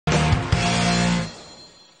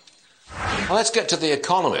Well, let's get to the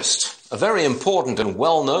economist, a very important and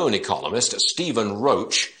well-known economist, Stephen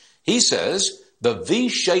Roach. He says the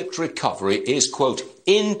V-shaped recovery is, quote,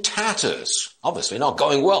 in tatters. Obviously not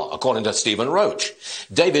going well, according to Stephen Roach.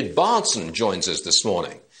 David Bahnsen joins us this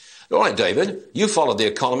morning. All right, David, you followed the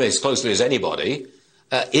economy as closely as anybody.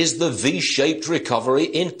 Is the V-shaped recovery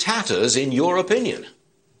in tatters, in your opinion?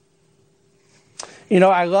 You know,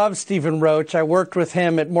 I love Stephen Roach. I worked with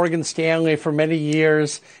him at Morgan Stanley for many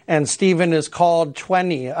years, and Stephen has called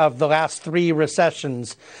 20 of the last 3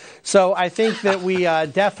 recessions. So I think that we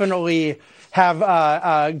definitely have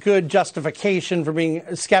a good justification for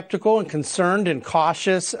being skeptical and concerned and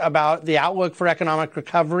cautious about the outlook for economic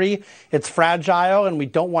recovery. It's fragile, and we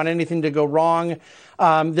don't want anything to go wrong.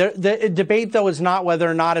 The debate, though, is not whether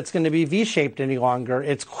or not it's going to be V-shaped any longer.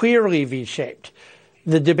 It's clearly V-shaped.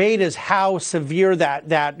 The debate is how severe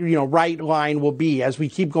that right line will be as we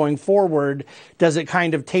keep going forward. Does it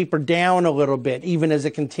kind of taper down a little bit, even as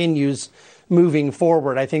it continues moving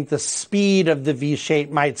forward? I think the speed of the V-shape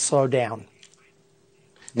might slow down.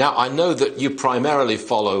 Now, I know that you primarily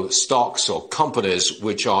follow stocks or companies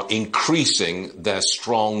which are increasing their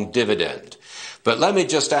strong dividend. But let me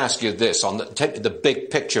just ask you this, take the big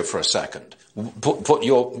picture for a second. Put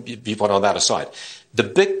your viewpoint on that aside. The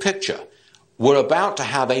big picture. We're about to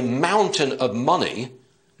have a mountain of money,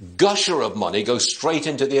 gusher of money, go straight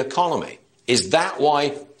into the economy. Is that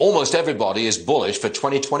why almost everybody is bullish for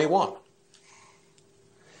 2021?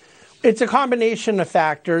 It's a combination of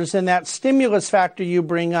factors, and that stimulus factor you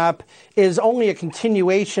bring up is only a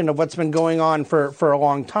continuation of what's been going on for a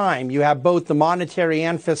long time. You have both the monetary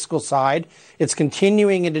and fiscal side. It's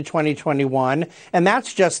continuing into 2021, and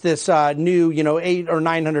that's just this new, $800 or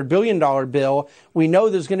 $900 billion bill. We know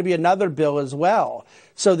there's going to be another bill as well.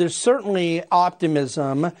 So there's certainly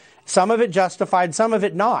optimism. Some of it justified, some of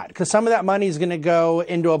it not, because some of that money is going to go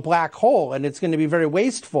into a black hole, and it's going to be very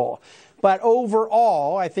wasteful. But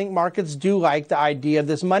overall, I think markets do like the idea of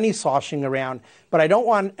this money sloshing around. But I don't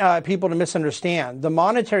want people to misunderstand. The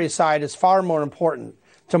monetary side is far more important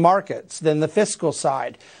to markets than the fiscal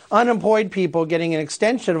side. Unemployed people getting an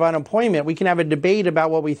extension of unemployment, we can have a debate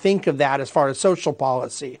about what we think of that as far as social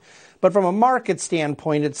policy. But from a market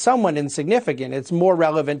standpoint, it's somewhat insignificant. It's more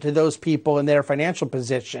relevant to those people in their financial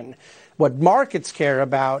position. What markets care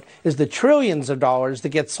about is the trillions of dollars that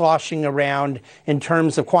get sloshing around in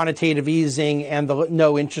terms of quantitative easing and the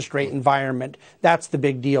no interest rate environment. That's the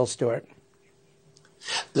big deal, Stuart.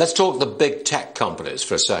 Let's talk the big tech companies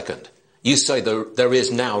for a second. You say there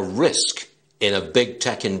is now risk in a big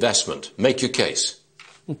tech investment. Make your case.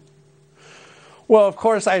 Well, of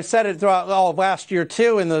course, I said it throughout all of last year,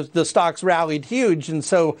 too, and the stocks rallied huge. And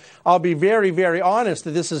so I'll be very, very honest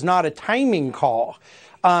that this is not a timing call.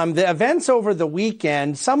 The events over the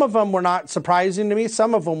weekend, some of them were not surprising to me.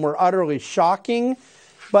 Some of them were utterly shocking.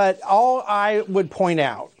 But all I would point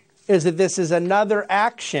out is that this is another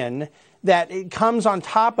action that it comes on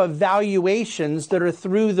top of valuations that are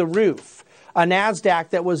through the roof. A NASDAQ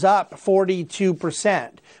that was up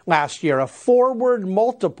 42% last year, a forward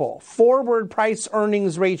multiple, forward price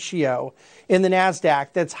earnings ratio in the NASDAQ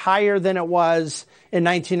that's higher than it was in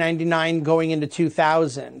 1999 going into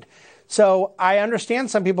 2000. So I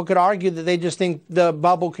understand some people could argue that they just think the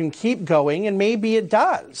bubble can keep going, and maybe it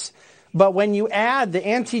does. But when you add the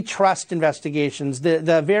antitrust investigations,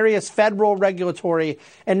 the various federal regulatory,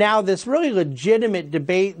 and now this really legitimate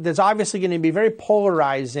debate that's obviously going to be very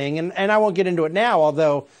polarizing, and I won't get into it now,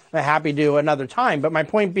 although I'm happy to another time. But my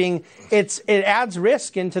point being, it adds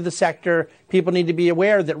risk into the sector. People need to be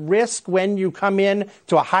aware that risk when you come in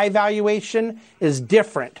to a high valuation is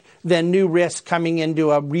different than new risk coming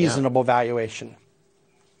into a reasonable valuation.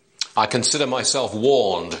 I consider myself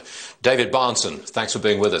warned. David Bahnsen, thanks for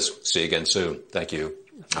being with us. See you again soon. Thank you.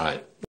 All right.